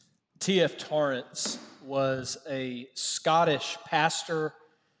T.F. Torrance was a Scottish pastor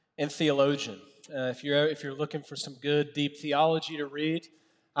and theologian. If you're looking for some good, deep theology to read,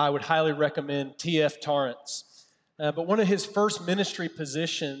 I would highly recommend T.F. Torrance. But one of his first ministry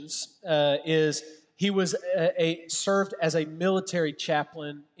positions is he was served as a military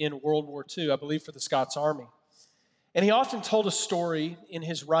chaplain in World War II, I believe for the Scots Army. And he often told a story in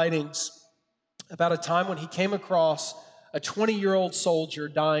his writings about a time when he came across a 20-year-old soldier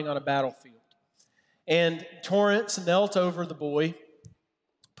dying on a battlefield. And Torrance knelt over the boy,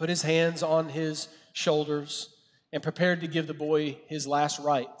 put his hands on his shoulders, and prepared to give the boy his last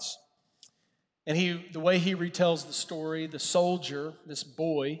rites. And the way he retells the story, the soldier, this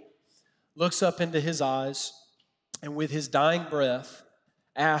boy, looks up into his eyes and with his dying breath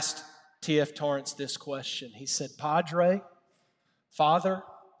asked T.F. Torrance this question. He said, "Padre, Father,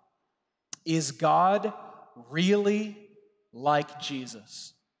 is God really like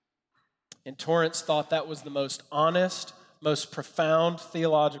Jesus?" And Torrance thought that was the most honest, most profound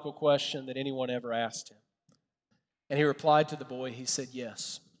theological question that anyone ever asked him. And he replied to the boy, he said,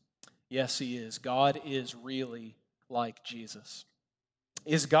 yes, he is. God is really like Jesus.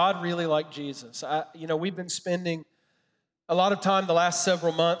 Is God really like Jesus? We've been spending a lot of time the last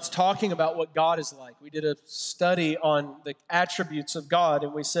several months talking about what God is like. We did a study on the attributes of God,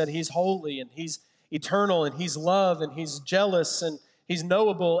 and we said He's holy, and He's eternal, and He's love, and He's jealous, and He's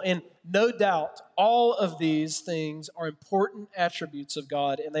knowable. And no doubt, all of these things are important attributes of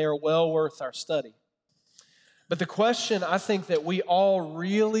God, and they are well worth our study. But the question I think that we all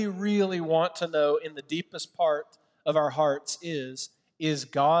really, really want to know in the deepest part of our hearts is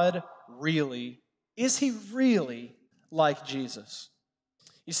God really, is He really like Jesus?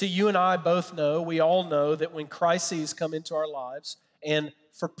 You see, you and I both know, we all know that when crises come into our lives, and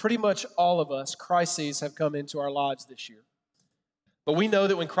for pretty much all of us, crises have come into our lives this year. But we know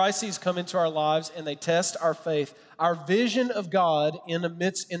that when crises come into our lives and they test our faith, our vision of God in the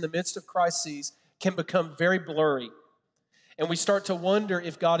midst of crises can become very blurry. And we start to wonder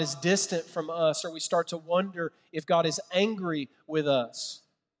if God is distant from us, or we start to wonder if God is angry with us.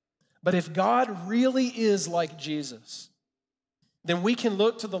 But if God really is like Jesus, then we can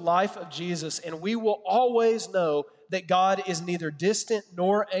look to the life of Jesus and we will always know that God is neither distant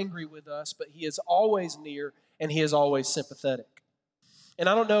nor angry with us, but He is always near and He is always sympathetic. And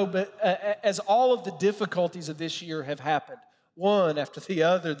I don't know, but as all of the difficulties of this year have happened, one after the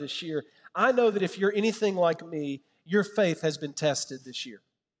other this year, I know that if you're anything like me, your faith has been tested this year.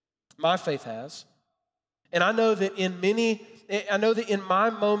 My faith has. And I know that in my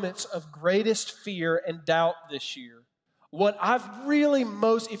moments of greatest fear and doubt this year, what I've really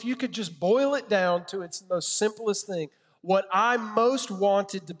if you could just boil it down to its most simplest thing, what I most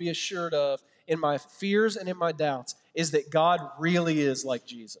wanted to be assured of in my fears and in my doubts is that God really is like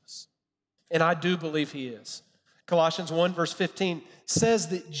Jesus. And I do believe He is. Colossians 1 verse 15 says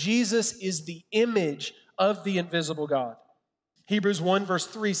that Jesus is the image of the invisible God. Hebrews 1 verse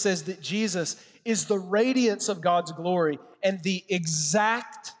 3 says that Jesus is the radiance of God's glory and the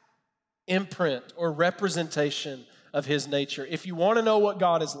exact imprint or representation of His nature. If you want to know what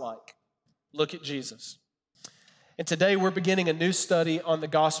God is like, look at Jesus. And today we're beginning a new study on the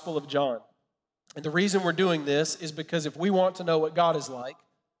Gospel of John. And the reason we're doing this is because if we want to know what God is like,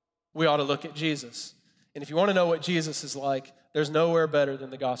 we ought to look at Jesus. And if you want to know what Jesus is like, there's nowhere better than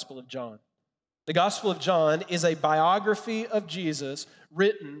the Gospel of John. The Gospel of John is a biography of Jesus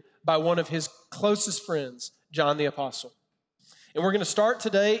written by one of His closest friends, John the Apostle. And we're going to start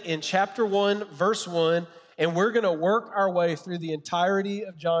today in chapter 1, verse 1, and we're going to work our way through the entirety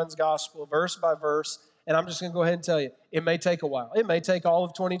of John's Gospel, verse by verse. And I'm just going to go ahead and tell you, it may take a while. It may take all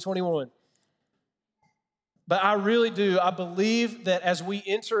of 2021. But I really do. I believe that as we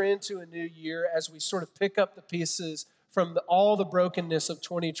enter into a new year, as we sort of pick up the pieces from all the brokenness of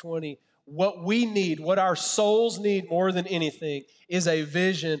 2020, what we need, what our souls need more than anything, is a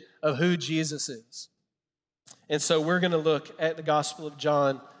vision of who Jesus is. And so we're going to look at the Gospel of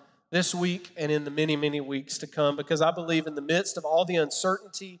John this week and in the many, many weeks to come, because I believe in the midst of all the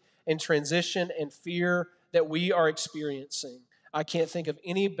uncertainty and transition and fear that we are experiencing, I can't think of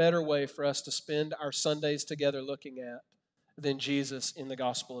any better way for us to spend our Sundays together looking at than Jesus in the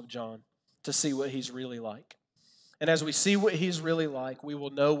Gospel of John, to see what He's really like. And as we see what He's really like, we will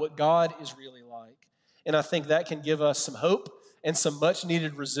know what God is really like. And I think that can give us some hope and some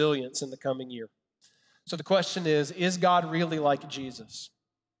much-needed resilience in the coming year. So the question is God really like Jesus?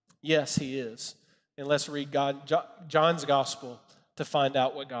 Yes, He is. And let's read John's Gospel to find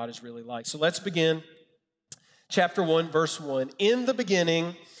out what God is really like. So let's begin. Chapter 1, verse 1. In the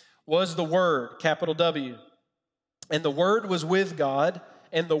beginning was the Word, capital W. And the Word was with God,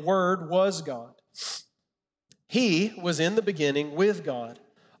 and the Word was God. He was in the beginning with God.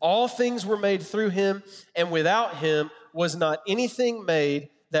 All things were made through him, and without him was not anything made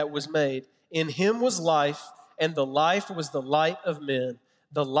that was made. In him was life, and the life was the light of men.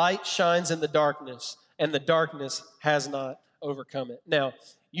 The light shines in the darkness, and the darkness has not overcome it. Now,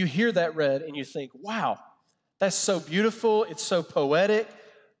 you hear that read, and you think, wow, that's so beautiful, it's so poetic,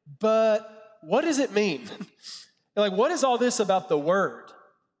 but what does it mean? Like, what is all this about the Word?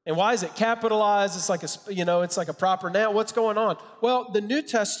 And why is it capitalized? It's like a proper noun. What's going on? Well, the New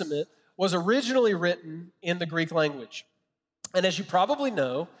Testament was originally written in the Greek language. And as you probably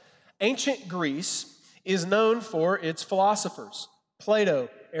know, ancient Greece is known for its philosophers: Plato,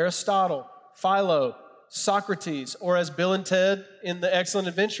 Aristotle, Philo, Socrates, or as Bill and Ted in The Excellent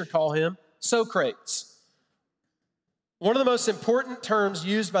Adventure call him, Socrates. One of the most important terms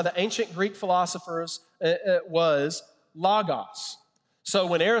used by the ancient Greek philosophers was logos. So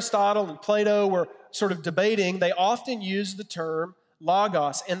when Aristotle and Plato were sort of debating, they often used the term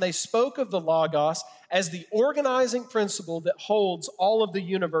logos, and they spoke of the logos as the organizing principle that holds all of the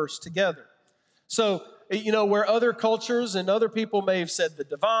universe together. So, where other cultures and other people may have said the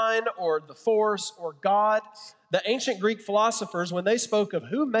divine or the force or God, the ancient Greek philosophers, when they spoke of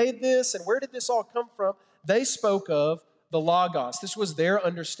who made this and where did this all come from, they spoke of the logos. This was their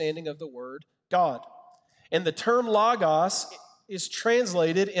understanding of the word God. And the term logos is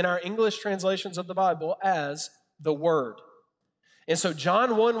translated in our English translations of the Bible as the Word. And so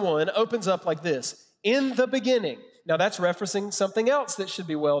John 1:1 opens up like this: in the beginning. Now that's referencing something else that should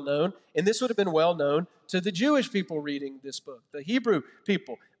be well known, and this would have been well known to the Jewish people reading this book, the Hebrew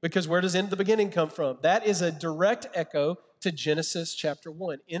people, because where does in the beginning come from? That is a direct echo to Genesis chapter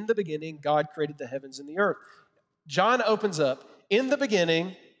 1. In the beginning, God created the heavens and the earth. John opens up, in the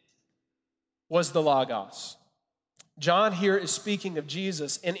beginning was the Logos. John here is speaking of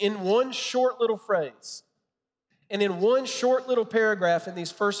Jesus, and in one short little phrase, and in one short little paragraph in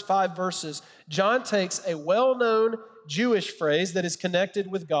these first 5 verses, John takes a well-known Jewish phrase that is connected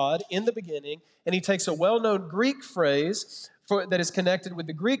with God in the beginning, and he takes a well-known Greek phrase that is connected with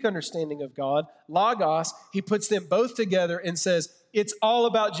the Greek understanding of God, logos. He puts them both together and says, it's all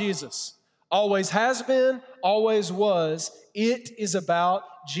about Jesus. Always has been, always was. It is about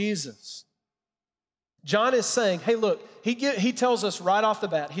Jesus. John is saying, hey, look, he tells us right off the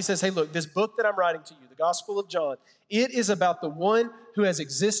bat, he says, hey, look, this book that I'm writing to you, the Gospel of John, it is about the one who has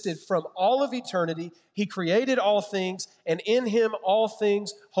existed from all of eternity. He created all things, and in him all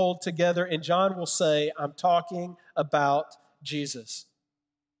things hold together. And John will say, I'm talking about Jesus.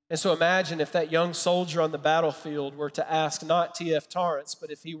 And so imagine if that young soldier on the battlefield were to ask not T.F. Torrance, but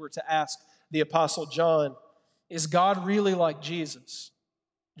if he were to ask the Apostle John, is God really like Jesus?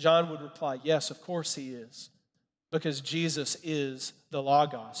 John would reply, yes, of course he is, because Jesus is the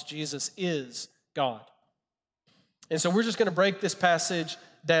Logos. Jesus is God. And so we're just going to break this passage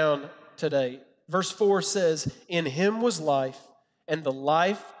down today. Verse 4 says, in him was life, and the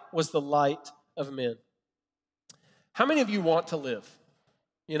life was the light of men. How many of you want to live?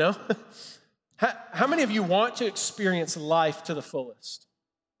 You know? How many of you want to experience life to the fullest?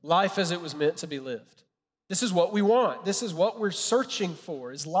 Life as it was meant to be lived. This is what we want. This is what we're searching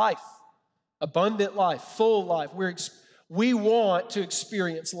for, is life. Abundant life, full life. We want to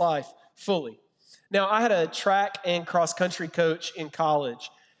experience life fully. Now, I had a track and cross-country coach in college.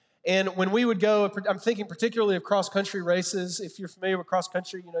 And when we would go, I'm thinking particularly of cross-country races. If you're familiar with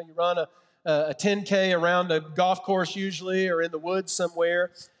cross-country, you run a 10K around a golf course usually, or in the woods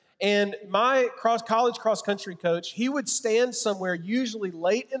somewhere. And my college cross-country coach, he would stand somewhere usually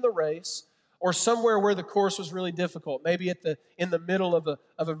late in the race, or somewhere where the course was really difficult, maybe in the middle of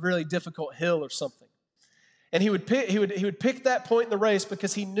a really difficult hill or something. And he would pick that point in the race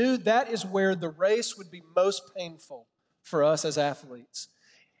because he knew that is where the race would be most painful for us as athletes.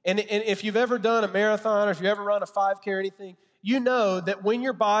 And if you've ever done a marathon, or if you ever run a 5K or anything, you know that when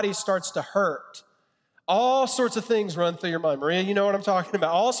your body starts to hurt, all sorts of things run through your mind. Maria, you know what I'm talking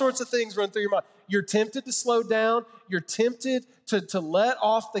about. All sorts of things run through your mind. You're tempted to slow down. You're tempted to let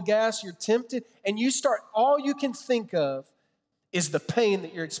off the gas. You're tempted, and all you can think of is the pain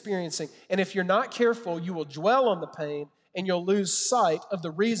that you're experiencing. And if you're not careful, you will dwell on the pain, and you'll lose sight of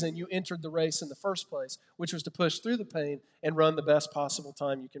the reason you entered the race in the first place, which was to push through the pain and run the best possible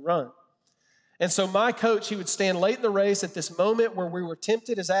time you can run. And so my coach, he would stand late in the race at this moment where we were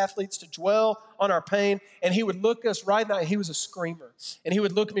tempted as athletes to dwell on our pain, and he would look us right in the eye. He was a screamer. And he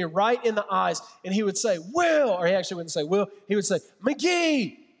would look me right in the eyes, and he would say, Will, or he actually wouldn't say Will, he would say,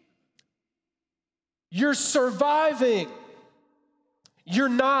 McGee, you're surviving. You're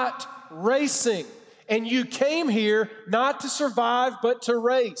not racing. And you came here not to survive, but to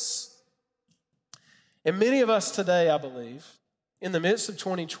race. And many of us today, I believe, in the midst of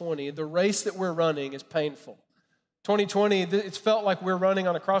 2020, the race that we're running is painful. 2020, it's felt like we're running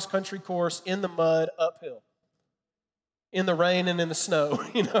on a cross-country course in the mud, uphill, in the rain and in the snow,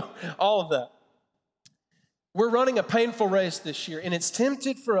 all of that. We're running a painful race this year, and it's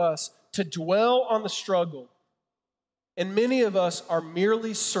tempted for us to dwell on the struggle. And many of us are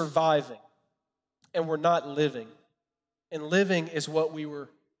merely surviving, and we're not living. And living is what we were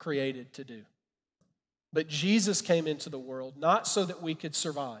created to do. But Jesus came into the world not so that we could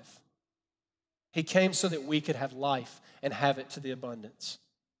survive. He came so that we could have life and have it to the abundance.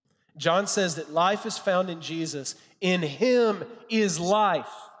 John says that life is found in Jesus. In him is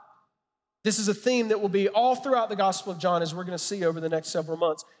life. This is a theme that will be all throughout the Gospel of John, as we're going to see over the next several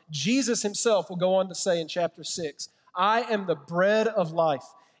months. Jesus himself will go on to say in chapter 6, I am the bread of life.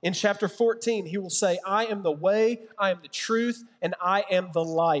 In chapter 14, he will say, I am the way, I am the truth, and I am the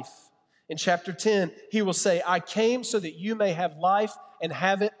life. In chapter 10, he will say, I came so that you may have life and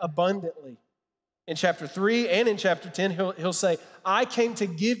have it abundantly. In chapter 3 and in chapter 10, he'll say, I came to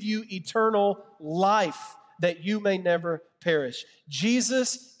give you eternal life that you may never perish.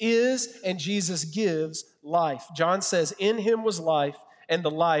 Jesus is and Jesus gives life. John says, in him was life, and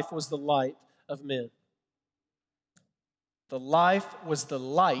the life was the light of men. The life was the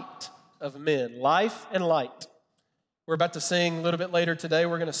light of men. Life and light. We're about to sing a little bit later today.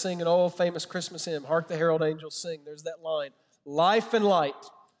 We're going to sing an old famous Christmas hymn, Hark the Herald Angels Sing. There's that line, life and light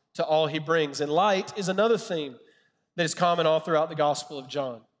to all he brings. And light is another theme that is common all throughout the Gospel of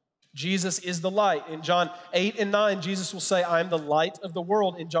John. Jesus is the light. In John 8 and 9, Jesus will say, I am the light of the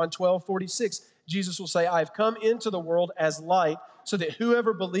world. In John 12:46, Jesus will say, I have come into the world as light so that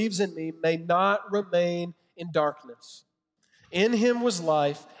whoever believes in me may not remain in darkness. In him was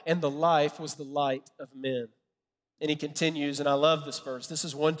life, and the life was the light of men. And he continues, and I love this verse. This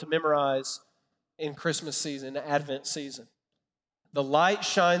is one to memorize in Christmas season, Advent season. The light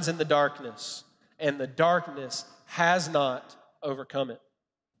shines in the darkness, and the darkness has not overcome it.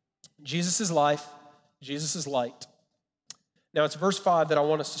 Jesus is life, Jesus is light. Now it's verse 5 that I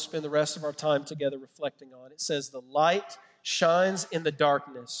want us to spend the rest of our time together reflecting on. It says, the light shines in the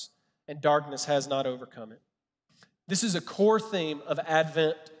darkness, and darkness has not overcome it. This is a core theme of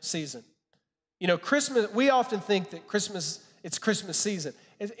Advent season. Christmas, we often think that it's Christmas season.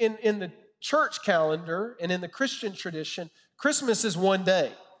 In the church calendar and in the Christian tradition, Christmas is one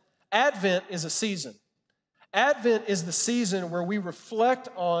day. Advent is a season. Advent is the season where we reflect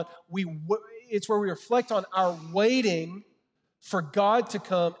on, it's where we reflect on our waiting for God to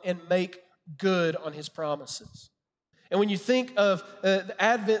come and make good on his promises. And when you think of the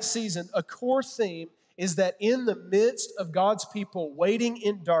Advent season, a core theme is that in the midst of God's people waiting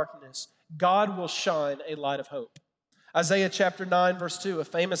in darkness, God will shine a light of hope. Isaiah chapter 9, verse 2, a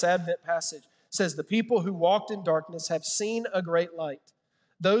famous Advent passage, says, the people who walked in darkness have seen a great light.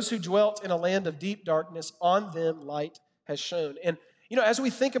 Those who dwelt in a land of deep darkness, on them light has shone. And, as we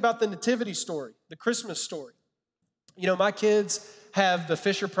think about the nativity story, the Christmas story, my kids have the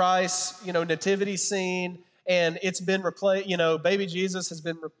Fisher-Price, nativity scene, and it's been replaced, baby Jesus has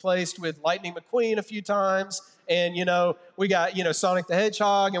been replaced with Lightning McQueen a few times, and, we got, Sonic the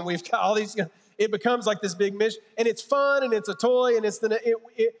Hedgehog, and we've got all these, it becomes like this big mission, and it's fun, and it's a toy, and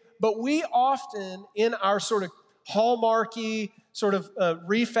but we often, in our sort of hallmarky sort of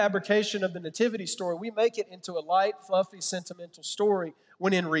refabrication of the nativity story, we make it into a light, fluffy, sentimental story,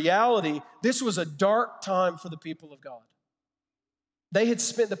 when in reality, this was a dark time for the people of God.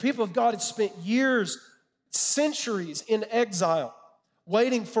 The people of God had spent years, centuries in exile,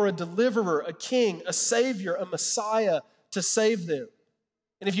 waiting for a deliverer, a king, a savior, a Messiah to save them.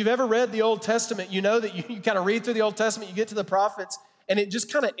 And if you've ever read the Old Testament, you know that you kind of read through the Old Testament, you get to the prophets, and it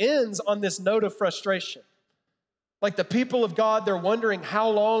just kind of ends on this note of frustration. Like the people of God, they're wondering how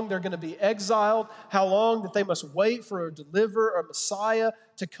long they're going to be exiled, how long that they must wait for a deliverer or a Messiah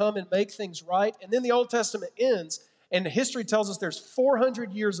to come and make things right. And then the Old Testament ends, and history tells us there's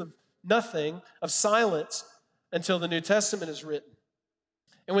 400 years of nothing, of silence, until the New Testament is written.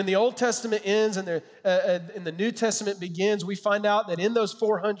 And when the Old Testament ends and the New Testament begins, we find out that in those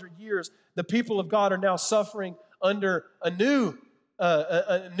 400 years, the people of God are now suffering under a new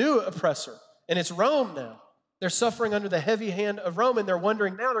oppressor, and it's Rome now. They're suffering under the heavy hand of Rome, and they're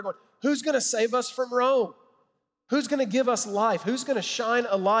wondering now, they're going, who's going to save us from Rome? Who's going to give us life? Who's going to shine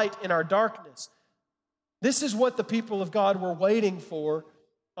a light in our darkness? This is what the people of God were waiting for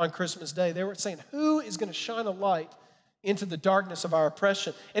on Christmas Day. They were saying, who is going to shine a light into the darkness of our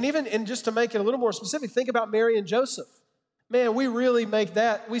oppression? And just to make it a little more specific, think about Mary and Joseph. Man, we really make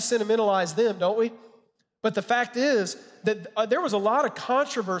that, we sentimentalize them, don't we? But the fact is that there was a lot of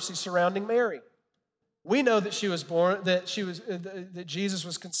controversy surrounding Mary. We know that that Jesus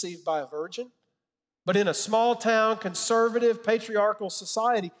was conceived by a virgin. But in a small town, conservative, patriarchal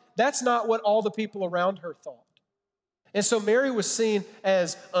society, that's not what all the people around her thought. And so Mary was seen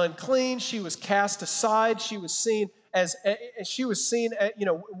as unclean. She was cast aside. She was seen as she was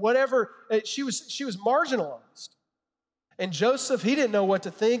marginalized. And Joseph, he didn't know what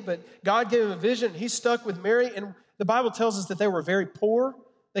to think, but God gave him a vision. He stuck with Mary, and the Bible tells us that they were very poor.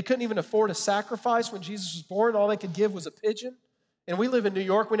 They couldn't even afford a sacrifice when Jesus was born. All they could give was a pigeon. And we live in New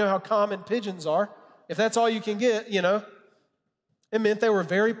York. We know how common pigeons are. If that's all you can get, it meant they were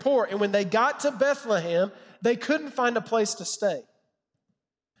very poor. And when they got to Bethlehem, they couldn't find a place to stay.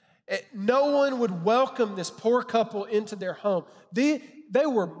 No one would welcome this poor couple into their home. They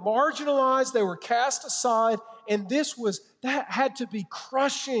were marginalized. They were cast aside. And that had to be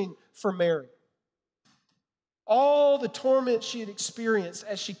crushing for Mary. All the torment she had experienced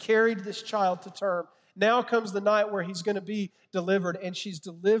as she carried this child to term. Now comes the night where he's going to be delivered, and she's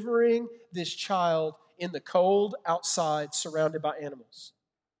delivering this child in the cold outside, surrounded by animals.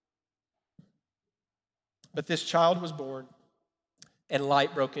 But this child was born, and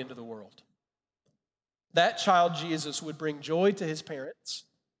light broke into the world. That child, Jesus, would bring joy to his parents,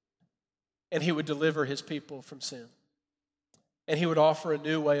 and he would deliver his people from sin. And he would offer a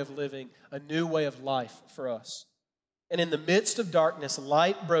new way of living, a new way of life for us. And in the midst of darkness,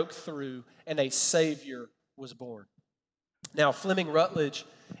 light broke through, and a Savior was born. Now, Fleming Rutledge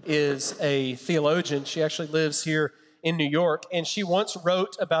is a theologian. She actually lives here in New York, and she once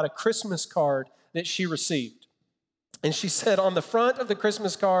wrote about a Christmas card that she received. And she said on the front of the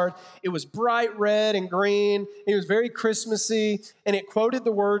Christmas card, it was bright red and green. It was very Christmassy, and it quoted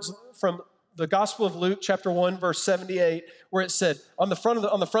the words from the Gospel of Luke, chapter 1, verse 78, where it said, on the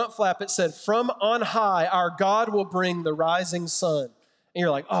front flap, it said, "From on high, our God will bring the rising sun." And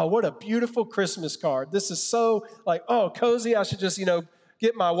you're like, oh, what a beautiful Christmas card. This is so cozy. I should just,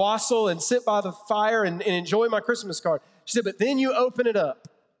 get my wassail and sit by the fire and enjoy my Christmas card. She said, but then you open it up,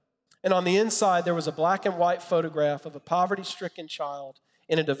 and on the inside, there was a black and white photograph of a poverty-stricken child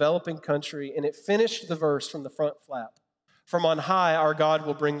in a developing country, and it finished the verse from the front flap. "From on high, our God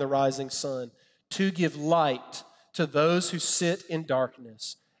will bring the rising sun to give light to those who sit in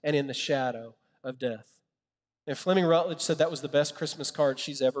darkness and in the shadow of death." And Fleming Rutledge said that was the best Christmas card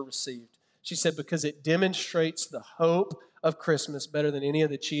she's ever received. She said because it demonstrates the hope of Christmas better than any of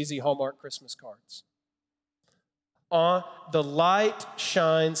the cheesy Hallmark Christmas cards. The light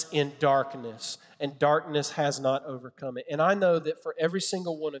shines in darkness, and darkness has not overcome it. And I know that for every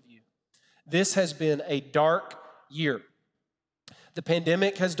single one of you, this has been a dark year. The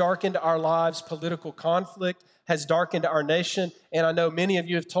pandemic has darkened our lives. Political conflict has darkened our nation. And I know many of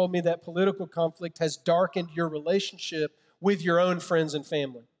you have told me that political conflict has darkened your relationship with your own friends and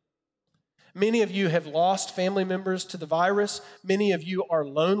family. Many of you have lost family members to the virus. Many of you are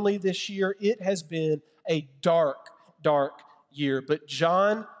lonely this year. It has been a dark, dark year. But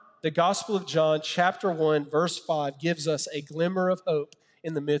John, the Gospel of John, chapter 1, verse 5, gives us a glimmer of hope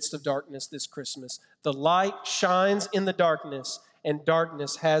in the midst of darkness this Christmas. The light shines in the darkness, and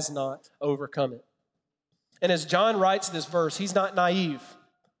darkness has not overcome it. And as John writes this verse, he's not naive.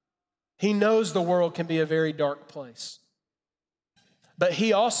 He knows the world can be a very dark place. But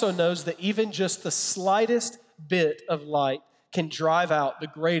he also knows that even just the slightest bit of light can drive out the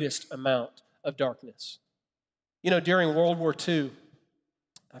greatest amount of darkness. During World War II,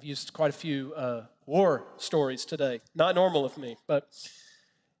 I've used quite a few war stories today. Not normal of me, but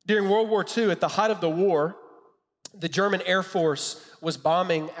during World War II, at the height of the war, the German Air Force was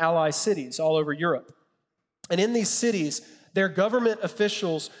bombing Allied cities all over Europe. And in these cities, their government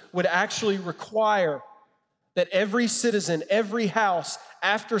officials would actually require that every citizen, every house,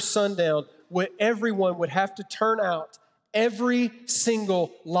 after sundown, everyone would have to turn out every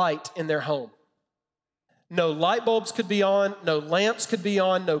single light in their home. No light bulbs could be on, no lamps could be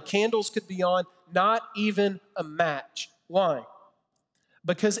on, no candles could be on, not even a match. Why?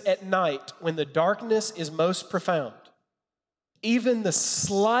 Because at night, when the darkness is most profound, even the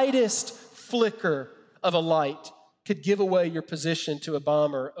slightest flicker of a light could give away your position to a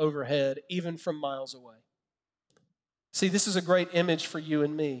bomber overhead, even from miles away. See, this is a great image for you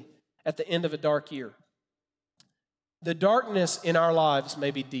and me at the end of a dark year. The darkness in our lives may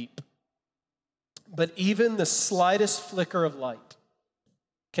be deep, but even the slightest flicker of light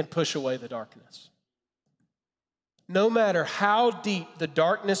can push away the darkness. No matter how deep the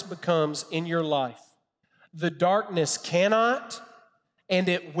darkness becomes in your life, the darkness cannot and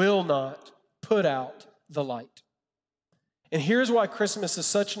it will not put out the light. And here's why Christmas is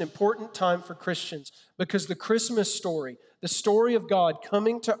such an important time for Christians, Because the Christmas story, the story of God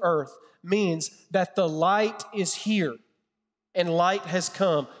coming to earth, means that the light is here and light has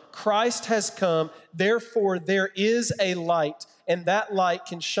come. Christ has come, therefore there is a light, and that light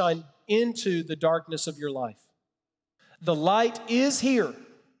can shine into the darkness of your life. The light is here.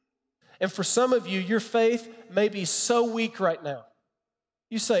 And for some of you, your faith may be so weak right now.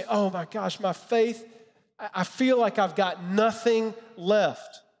 You say, oh my gosh, my faith, I feel like I've got nothing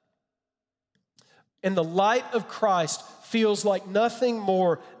left. And the light of Christ feels like nothing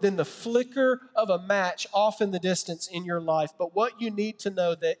more than the flicker of a match off in the distance in your life. But what you need to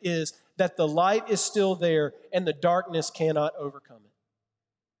know that is that the light is still there and the darkness cannot overcome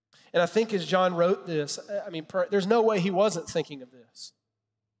it. And I think as John wrote this, there's no way he wasn't thinking of this.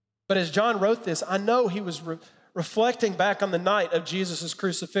 But as John wrote this, I know he was reflecting back on the night of Jesus'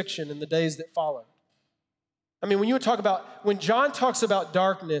 crucifixion and the days that followed. When John talks about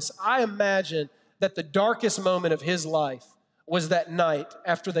darkness, I imagine that the darkest moment of his life was that night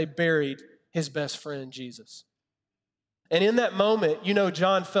after they buried his best friend, Jesus. And in that moment,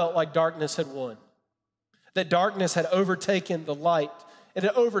 John felt like darkness had won. That darkness had overtaken the light. It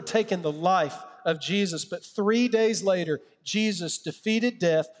had overtaken the life of Jesus. But 3 days later, Jesus defeated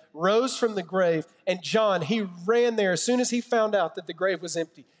death, rose from the grave, and John, he ran there as soon as he found out that the grave was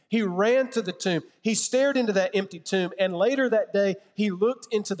empty. He ran to the tomb. He stared into that empty tomb, and later that day, he looked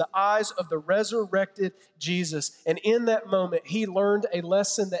into the eyes of the resurrected Jesus. And in that moment, he learned a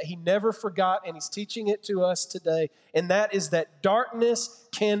lesson that he never forgot, and he's teaching it to us today. And that is that darkness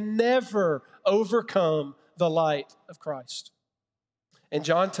can never overcome the light of Christ. And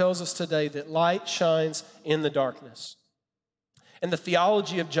John tells us today that light shines in the darkness. And the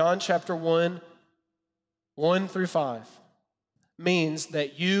theology of John chapter 1, 1 through 5, means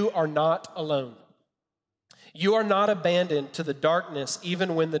that you are not alone. You are not abandoned to the darkness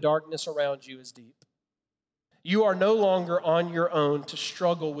even when the darkness around you is deep. You are no longer on your own to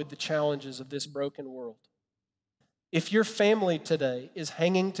struggle with the challenges of this broken world. If your family today is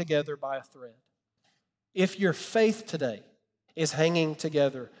hanging together by a thread, if your faith today is hanging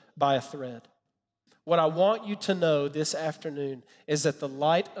together by a thread, what I want you to know this afternoon is that the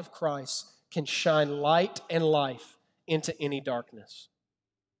light of Christ can shine light and life into any darkness.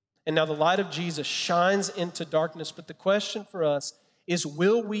 And now the light of Jesus shines into darkness, but the question for us is,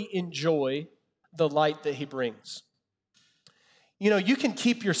 will we enjoy the light that he brings? You can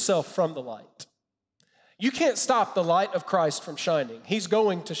keep yourself from the light. You can't stop the light of Christ from shining. He's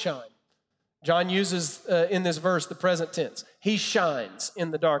going to shine. John uses in this verse the present tense. He shines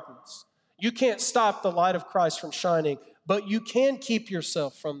in the darkness. You can't stop the light of Christ from shining, but you can keep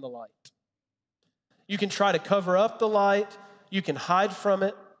yourself from the light. You can try to cover up the light. You can hide from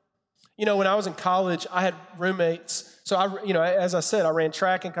it. When I was in college, I had roommates. So, as I said, I ran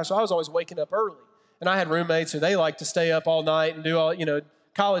track and so I was always waking up early. And I had roommates who they like to stay up all night and do all,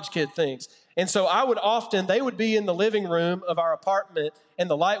 college kid things. And so they would be in the living room of our apartment and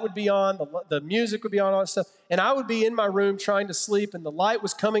the light would be on, the music would be on, all that stuff. And I would be in my room trying to sleep and the light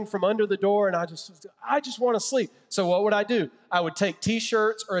was coming from under the door and I just want to sleep. So what would I do? I would take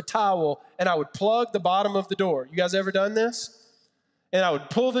t-shirts or a towel and I would plug the bottom of the door. You guys ever done this? And I would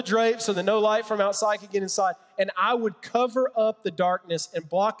pull the drape so that no light from outside could get inside. And I would cover up the darkness and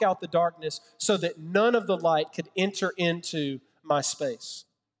block out the darkness so that none of the light could enter into my space.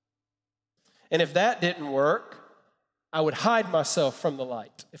 And if that didn't work, I would hide myself from the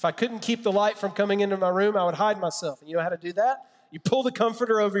light. If I couldn't keep the light from coming into my room, I would hide myself. And you know how to do that? You pull the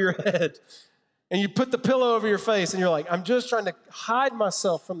comforter over your head and you put the pillow over your face and you're like, I'm just trying to hide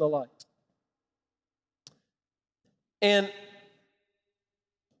myself from the light. And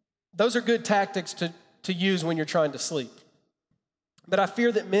those are good tactics to use when you're trying to sleep. But I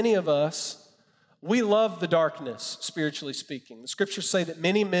fear that many of us, we love the darkness, spiritually speaking. The scriptures say that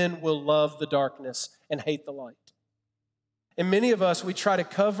many men will love the darkness and hate the light. And many of us, we try to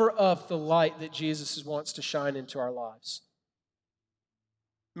cover up the light that Jesus wants to shine into our lives.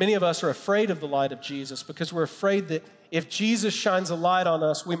 Many of us are afraid of the light of Jesus because we're afraid that if Jesus shines a light on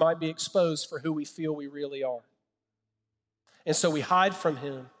us, we might be exposed for who we feel we really are. And so we hide from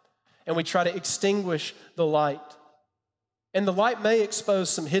him and we try to extinguish the light. And the light may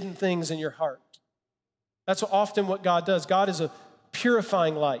expose some hidden things in your heart. That's often what God does. God is a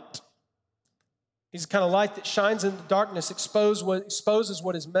purifying light. He's the kind of light that shines in the darkness, exposes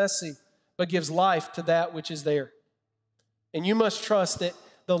what is messy, but gives life to that which is there. And you must trust that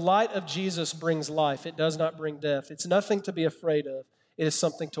the light of Jesus brings life. It does not bring death. It's nothing to be afraid of. It is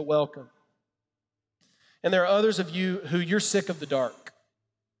something to welcome. And there are others of you who you're sick of the dark.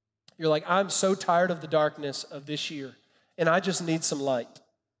 You're like, I'm so tired of the darkness of this year, and I just need some light.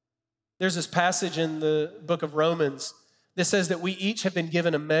 There's this passage in the book of Romans that says that we each have been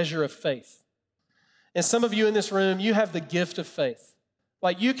given a measure of faith. And some of you in this room, you have the gift of faith.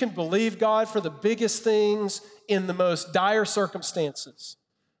 Like you can believe God for the biggest things in the most dire circumstances.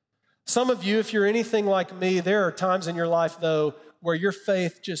 Some of you, if you're anything like me, there are times in your life, though, where your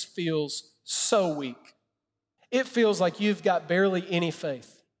faith just feels so weak. It feels like you've got barely any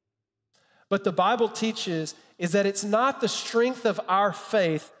faith. But the Bible teaches is that it's not the strength of our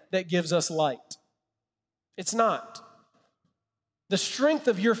faith that gives us light. It's not. The strength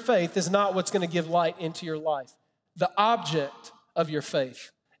of your faith is not what's going to give light into your life. The object of your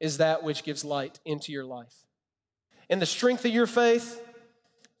faith is that which gives light into your life. And the strength of your faith,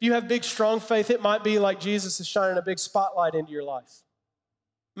 if you have big, strong faith, it might be like Jesus is shining a big spotlight into your life.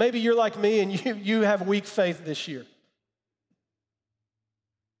 Maybe you're like me and you have weak faith this year.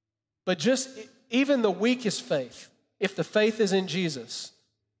 But just even the weakest faith, if the faith is in Jesus,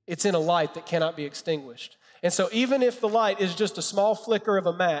 it's in a light that cannot be extinguished. And so even if the light is just a small flicker of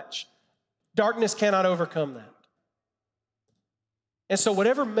a match, darkness cannot overcome that. And so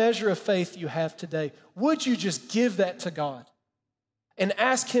whatever measure of faith you have today, would you just give that to God and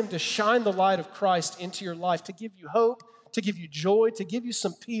ask Him to shine the light of Christ into your life, to give you hope, to give you joy, to give you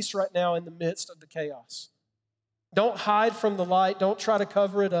some peace right now in the midst of the chaos. Don't hide from the light. Don't try to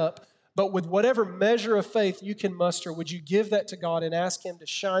cover it up. But with whatever measure of faith you can muster, would you give that to God and ask Him to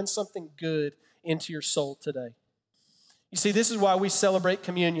shine something good into your soul today? You see, this is why we celebrate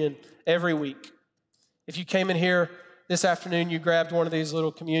communion every week. If you came in here this afternoon, you grabbed one of these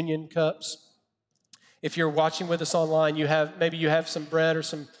little communion cups. If you're watching with us online, maybe you have some bread or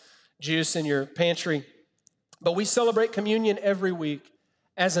some juice in your pantry. But we celebrate communion every week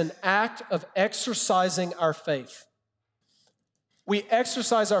as an act of exercising our faith. We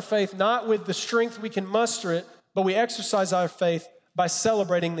exercise our faith not with the strength we can muster it, but we exercise our faith by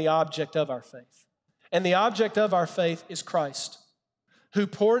celebrating the object of our faith. And the object of our faith is Christ, who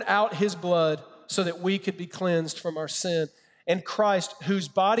poured out His blood so that we could be cleansed from our sin, and Christ, whose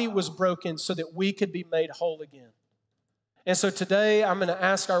body was broken so that we could be made whole again. And so today, I'm going to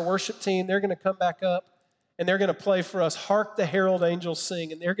ask our worship team, they're going to come back up, and they're going to play for us, "Hark the Herald Angels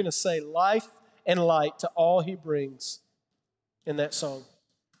Sing," and they're going to say, "Life and light to all He brings," in that song.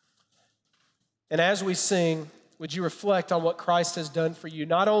 And as we sing, would you reflect on what Christ has done for you?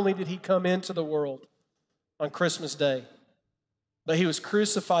 Not only did He come into the world on Christmas Day, but He was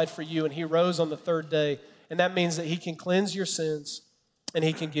crucified for you and He rose on the third day. And that means that He can cleanse your sins and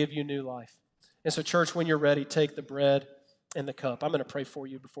He can give you new life. And so, church, when you're ready, take the bread and the cup. I'm going to pray for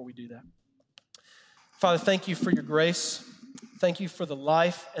you before we do that. Father, thank You for Your grace. Thank You for the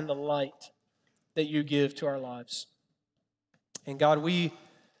life and the light that You give to our lives. And God,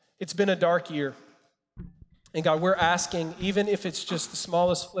 it's been a dark year. And God, we're asking, even if it's just the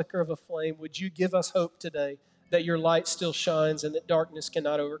smallest flicker of a flame, would You give us hope today that Your light still shines and that darkness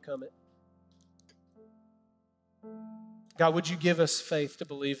cannot overcome it? God, would You give us faith to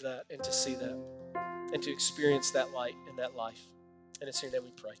believe that and to see that and to experience that light and that life? And it's in Your name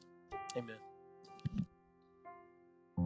we pray. Amen.